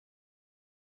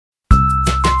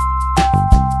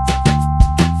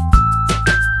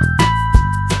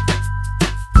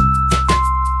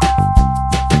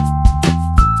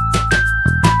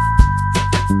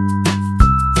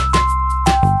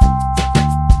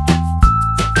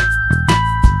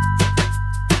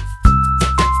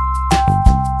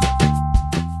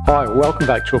welcome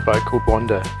back to a boat called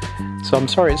Wanda. So I'm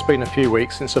sorry it's been a few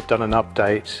weeks since I've done an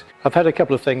update. I've had a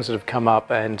couple of things that have come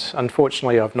up and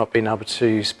unfortunately I've not been able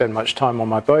to spend much time on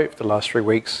my boat for the last 3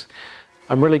 weeks.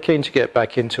 I'm really keen to get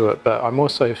back into it, but I'm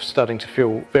also starting to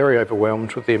feel very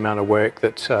overwhelmed with the amount of work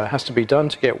that has to be done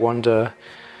to get Wanda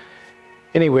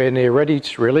anywhere near ready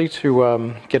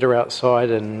to get her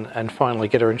outside and finally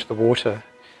get her into the water.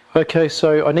 Okay,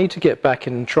 so I need to get back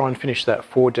and try and finish that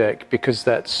foredeck because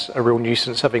that's a real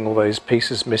nuisance, having all those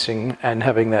pieces missing and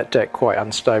having that deck quite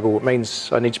unstable. It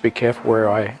means I need to be careful where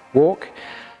I walk.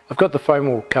 I've got the foam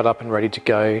all cut up and ready to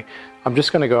go. I'm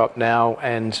just going to go up now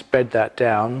and bed that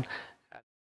down.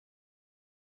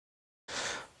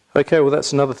 Okay, well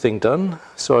that's another thing done.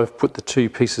 So I've put the 2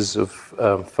 pieces of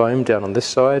foam down on this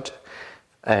side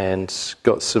and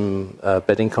got some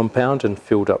bedding compound and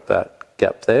filled up that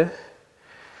gap there.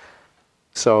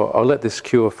 So I'll let this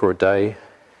cure for a day,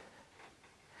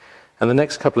 and the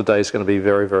next couple of days are going to be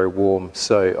very, very warm,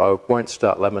 so I won't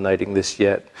start laminating this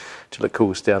yet till it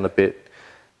cools down a bit.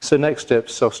 So next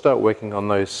steps, I'll start working on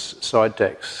those side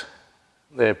decks.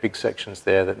 There are big sections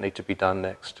there that need to be done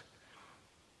next.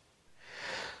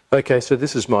 Okay, so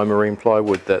this is my marine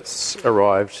plywood that's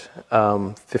arrived,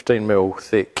 15mm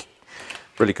thick,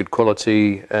 really good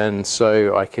quality, and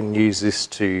so I can use this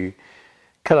to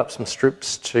cut up some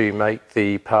strips to make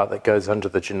the part that goes under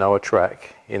the Genoa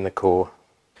track in the core.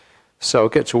 So I'll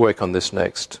get to work on this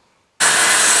next.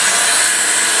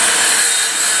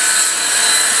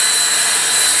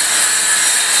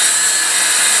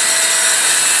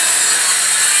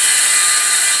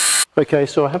 Okay,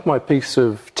 so I have my piece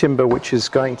of timber which is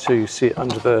going to sit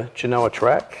under the Genoa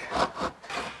track,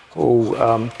 all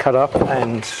cut up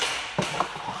and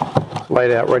laid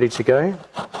out ready to go,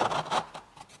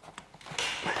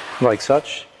 like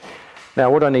such.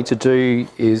 Now what I need to do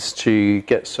is to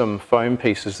get some foam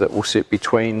pieces that will sit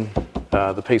between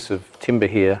the piece of timber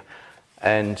here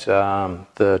and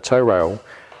the tow rail,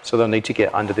 so they'll need to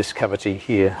get under this cavity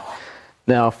here.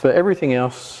 Now for everything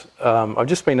else, I've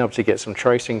just been able to get some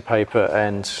tracing paper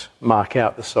and mark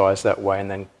out the size that way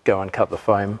and then go and cut the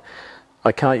foam.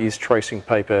 I can't use tracing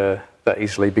paper that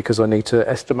easily because I need to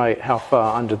estimate how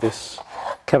far under this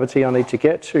cavity I need to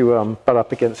get to butt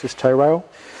up against this tow rail.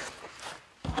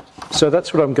 So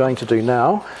that's what I'm going to do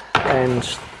now, and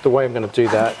the way I'm going to do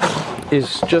that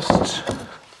is just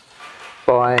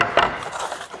by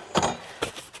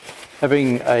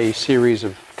having a series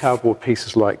of cardboard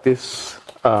pieces like this,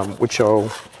 which I'll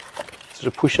sort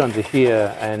of push under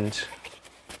here and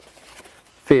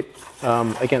fit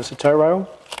against the tow rail,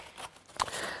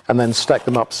 and then stack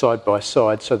them up side by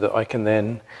side so that I can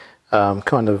then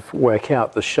kind of work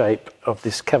out the shape of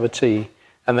this cavity,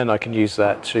 and then I can use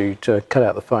that to cut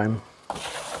out the foam.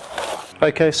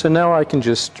 Okay, so now I can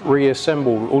just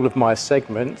reassemble all of my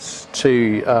segments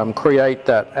to create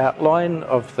that outline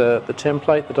of the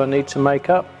template that I need to make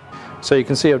up. So you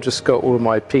can see I've just got all of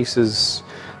my pieces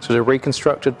sort of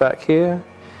reconstructed back here,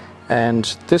 and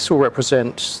this will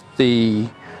represent the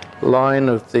line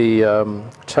of the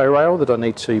tow rail that I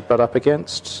need to butt up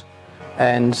against,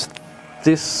 and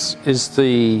this is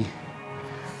the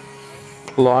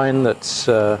line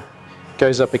that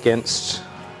goes up against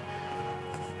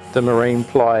the marine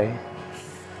ply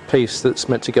piece that's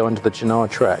meant to go under the Genoa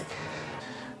track.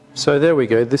 So there we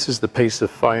go, this is the piece of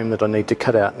foam that I need to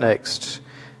cut out next.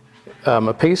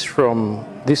 A piece from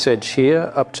this edge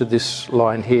here up to this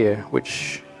line here,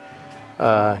 which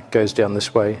goes down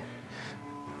this way.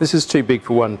 This is too big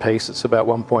for one piece, it's about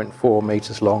 1.4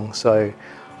 meters long, so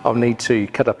I'll need to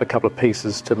cut up a couple of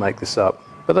pieces to make this up.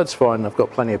 But that's fine, I've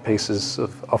got plenty of pieces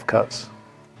of offcuts.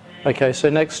 Okay, so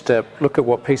next step, look at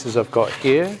what pieces I've got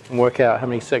here and work out how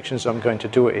many sections I'm going to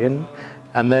do it in.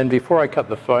 And then before I cut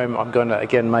the foam, I'm going to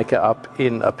again make it up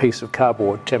in a piece of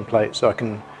cardboard template so I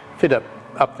can fit it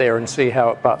up there and see how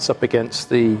it butts up against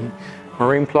the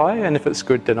marine ply, and if it's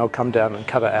good then I'll come down and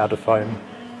cut it out of foam.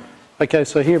 Okay,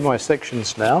 so here are my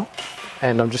sections now,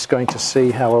 and I'm just going to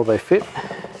see how well they fit.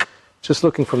 Just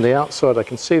looking from the outside I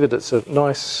can see that it's a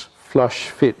nice flush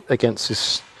fit against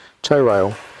this tow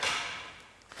rail.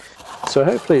 So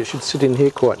hopefully it should sit in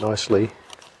here quite nicely,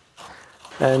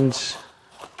 and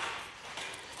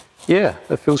yeah,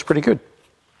 that feels pretty good.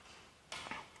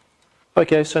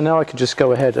 Okay, so now I can just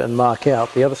go ahead and mark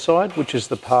out the other side, which is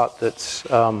the part that's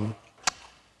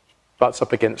butts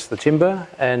up against the timber,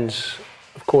 and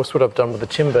of course what I've done with the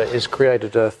timber is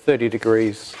created a 30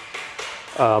 degrees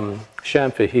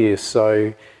chamfer here,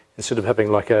 so instead of having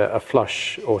like a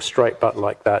flush or straight butt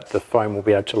like that, the foam will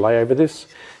be able to lay over this,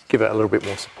 give it a little bit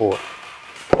more support.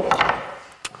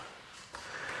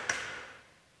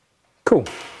 Cool.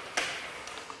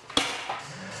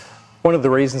 One of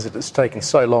the reasons that it's taken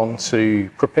so long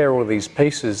to prepare all of these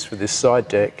pieces for this side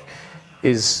deck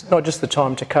is not just the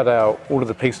time to cut out all of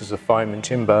the pieces of foam and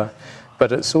timber,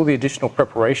 but it's all the additional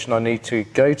preparation I need to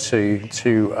go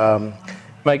to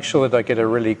make sure that I get a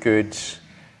really good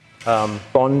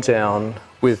bond down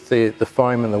with the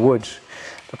foam and the wood.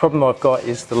 The problem I've got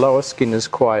is the lower skin is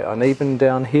quite uneven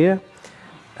down here,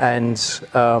 and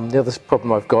the other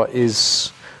problem I've got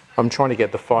is I'm trying to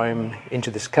get the foam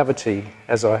into this cavity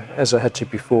as I had to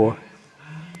before.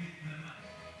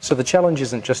 So the challenge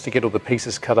isn't just to get all the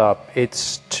pieces cut up,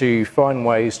 it's to find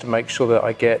ways to make sure that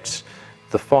I get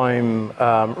the foam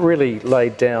really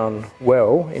laid down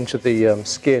well into the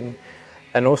skin,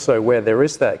 and also where there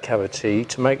is that cavity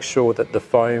to make sure that the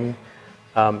foam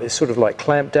is sort of like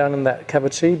clamped down in that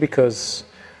cavity, because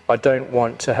I don't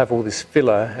want to have all this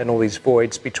filler and all these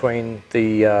voids between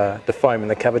the foam and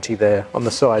the cavity there on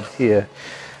the side here.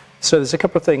 So there's a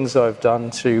couple of things I've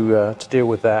done to deal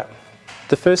with that.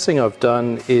 The first thing I've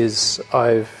done is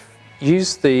I've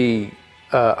used the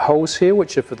holes here,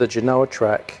 which are for the Genoa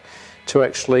track, to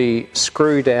actually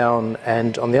screw down,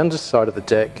 and on the underside of the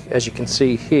deck, as you can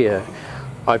see here,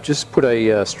 I've just put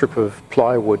a strip of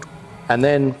plywood, and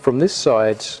then from this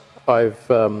side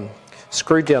I've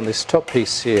screwed down this top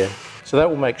piece here. So that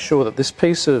will make sure that this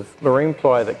piece of marine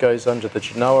ply that goes under the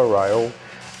Genoa rail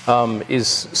is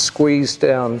squeezed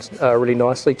down really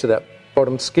nicely to that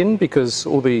bottom skin, because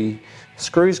all the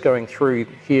screws going through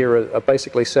here are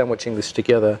basically sandwiching this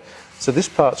together. So this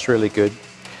part's really good.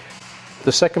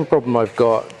 The second problem I've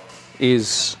got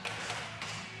is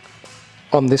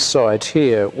on this side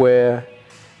here, where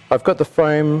I've got the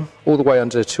foam all the way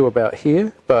under to about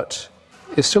here, but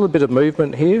there's still a bit of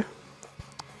movement here.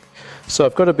 So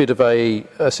I've got a bit of a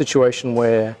situation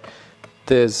where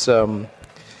there's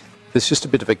just a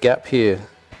bit of a gap here.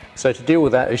 So to deal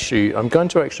with that issue, I'm going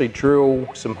to actually drill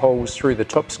some holes through the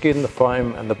top skin, the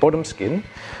foam, and the bottom skin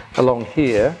along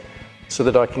here, so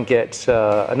that I can get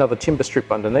another timber strip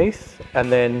underneath,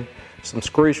 and then some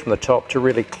screws from the top to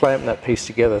really clamp that piece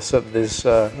together so that there's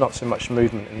not so much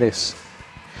movement in this.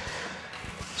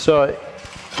 So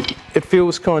it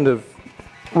feels kind of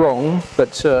wrong,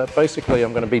 but basically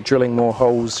I'm going to be drilling more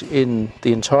holes in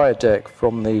the entire deck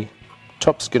from the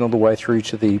top skin all the way through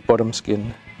to the bottom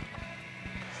skin.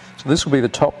 So this will be the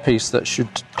top piece that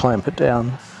should clamp it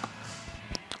down.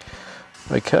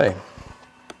 Okay,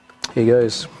 here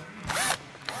goes.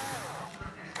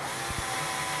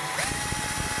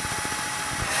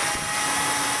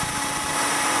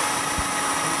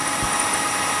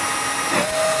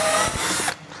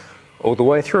 All the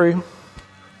way through.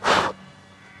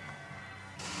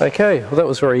 Okay, well that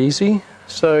was very easy.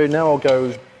 So now I'll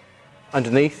go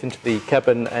underneath into the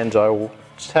cabin and I'll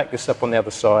tack this up on the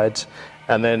other side,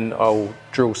 and then I'll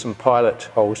drill some pilot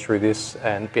holes through this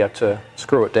and be able to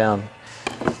screw it down.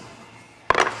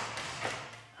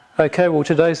 Okay, well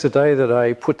today's the day that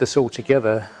I put this all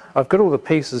together. I've got all the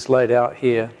pieces laid out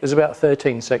here. There's about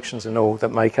 13 sections in all that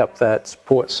make up that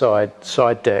port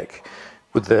side deck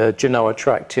with the Genoa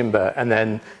track timber and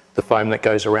then the foam that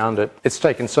goes around it. It's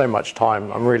taken so much time.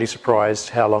 I'm really surprised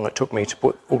how long it took me to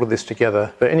put all of this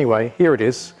together. But anyway, here it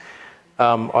is.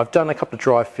 I've done a couple of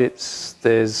dry fits.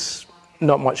 There's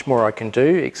not much more I can do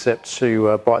except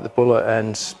to bite the bullet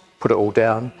and put it all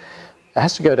down. It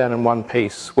has to go down in one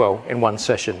piece, well, in one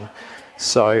session.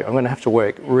 So I'm going to have to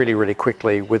work really, really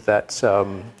quickly with that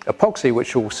epoxy,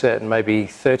 which will set in maybe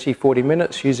 30-40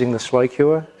 minutes using the slow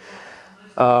cure.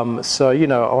 So, you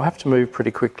know, I'll have to move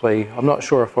pretty quickly. I'm not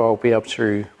sure if I'll be able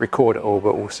to record it all,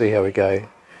 but we'll see how we go.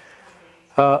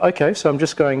 Okay, so I'm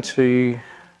just going to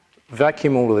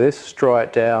vacuum all of this, dry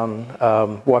it down,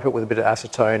 wipe it with a bit of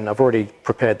acetone. I've already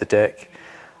prepared the deck.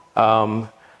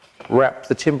 Wrap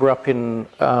the timber up in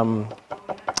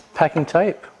packing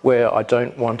tape where I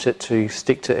don't want it to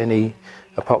stick to any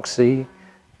epoxy,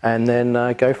 and then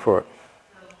go for it.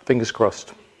 Fingers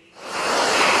crossed.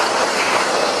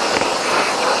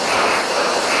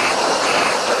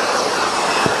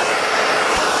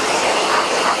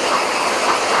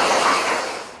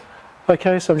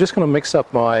 Okay, so I'm just going to mix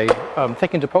up my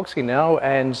thickened epoxy now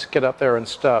and get up there and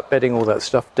start bedding all that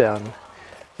stuff down.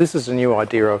 This is a new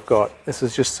idea I've got. This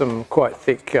is just some quite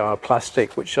thick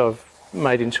plastic which I've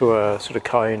made into a sort of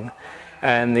cone,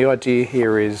 and the idea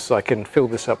here is I can fill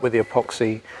this up with the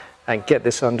epoxy and get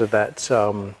this under that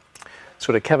sort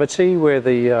of cavity where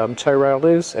the toe rail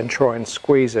is and try and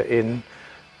squeeze it in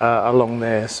along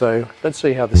there. So let's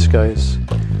see how this goes.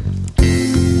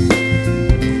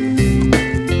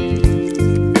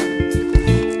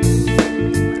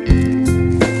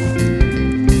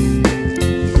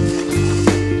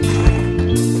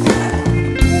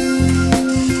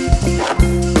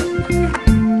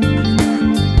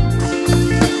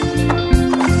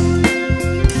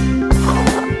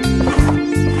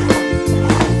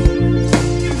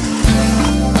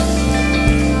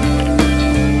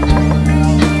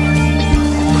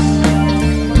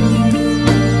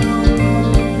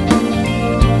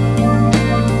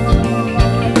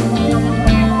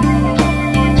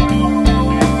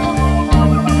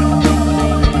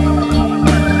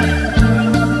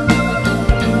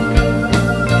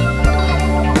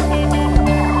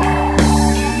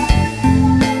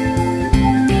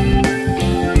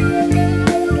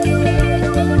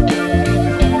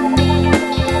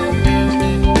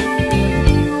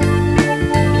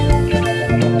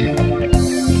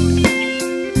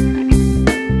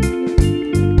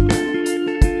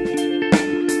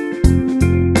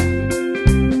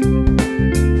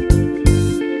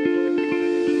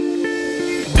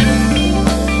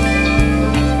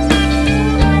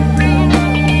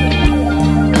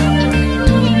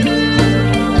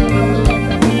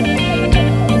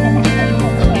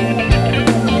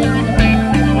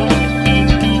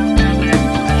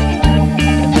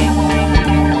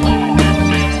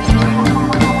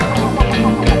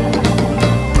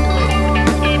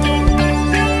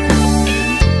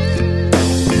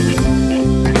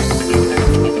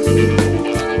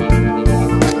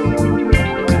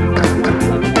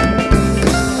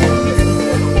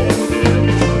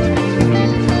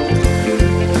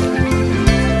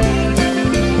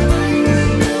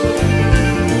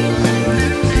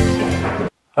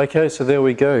 Okay, so there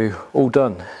we go, all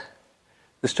done.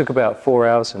 This took about 4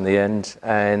 hours in the end,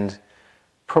 and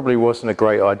probably wasn't a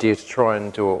great idea to try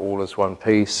and do it all as one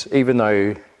piece, even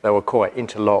though they were quite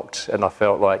interlocked and I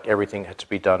felt like everything had to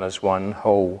be done as one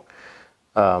whole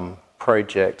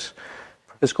project.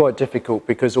 It's quite difficult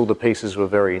because all the pieces were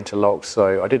very interlocked,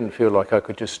 so I didn't feel like I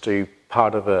could just do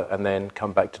part of it and then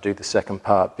come back to do the second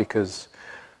part, because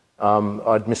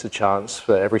I'd miss a chance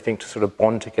for everything to sort of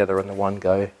bond together in the one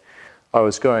go. I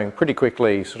was going pretty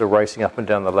quickly, sort of racing up and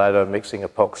down the ladder, mixing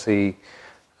epoxy,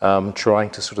 trying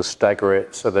to sort of stagger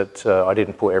it so that I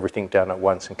didn't put everything down at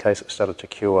once in case it started to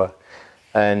cure.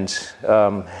 And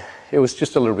it was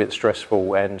just a little bit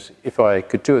stressful, and if I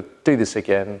could do this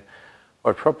again,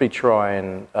 I'd probably try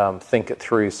and think it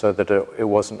through so that it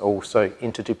wasn't all so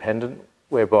interdependent,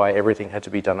 whereby everything had to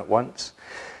be done at once.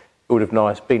 It would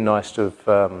have been nice to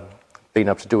have been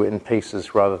able to do it in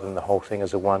pieces rather than the whole thing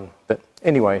as a one. But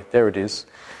anyway, there it is.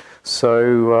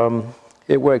 So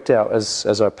it worked out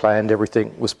as I planned.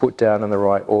 Everything was put down in the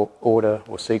right order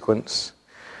or sequence.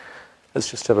 Let's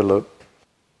just have a look.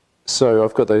 So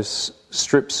I've got those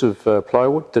strips of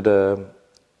plywood that are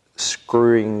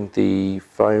screwing the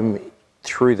foam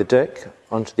through the deck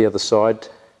onto the other side.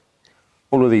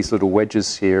 All of these little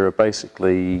wedges here are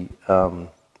basically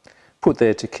put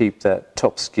there to keep that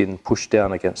top skin pushed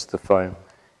down against the foam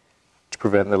to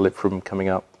prevent the lip from coming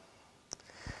up.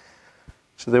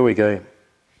 So there we go.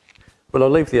 Well, I'll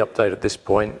leave the update at this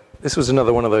point. This was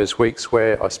another one of those weeks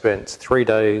where I spent 3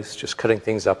 days just cutting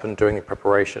things up and doing the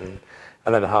preparation,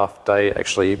 and then a half day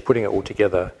actually putting it all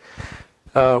together.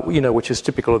 Which is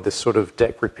typical of this sort of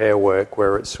deck repair work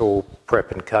where it's all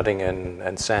prep and cutting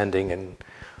and sanding and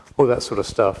all that sort of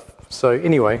stuff. So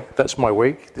anyway, that's my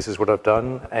week. This is what I've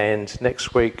done, and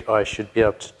next week I should be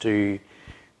able to do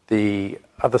the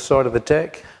other side of the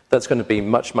deck. That's going to be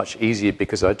much, much easier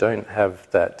because I don't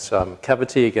have that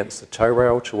cavity against the toe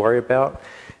rail to worry about.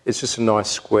 It's just a nice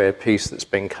square piece that's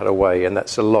been cut away, and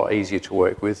that's a lot easier to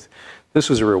work with. This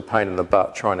was a real pain in the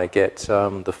butt trying to get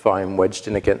the foam wedged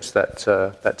in against that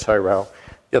toe rail.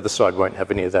 The other side won't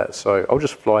have any of that, so I'll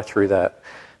just fly through that.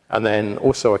 And then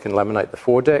also I can laminate the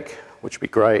foredeck, which would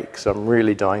be great because I'm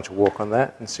really dying to walk on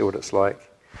that and see what it's like.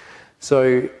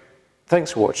 So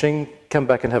thanks for watching. Come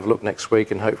back and have a look next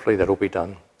week, and hopefully that'll be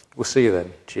done. We'll see you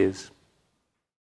then. Cheers.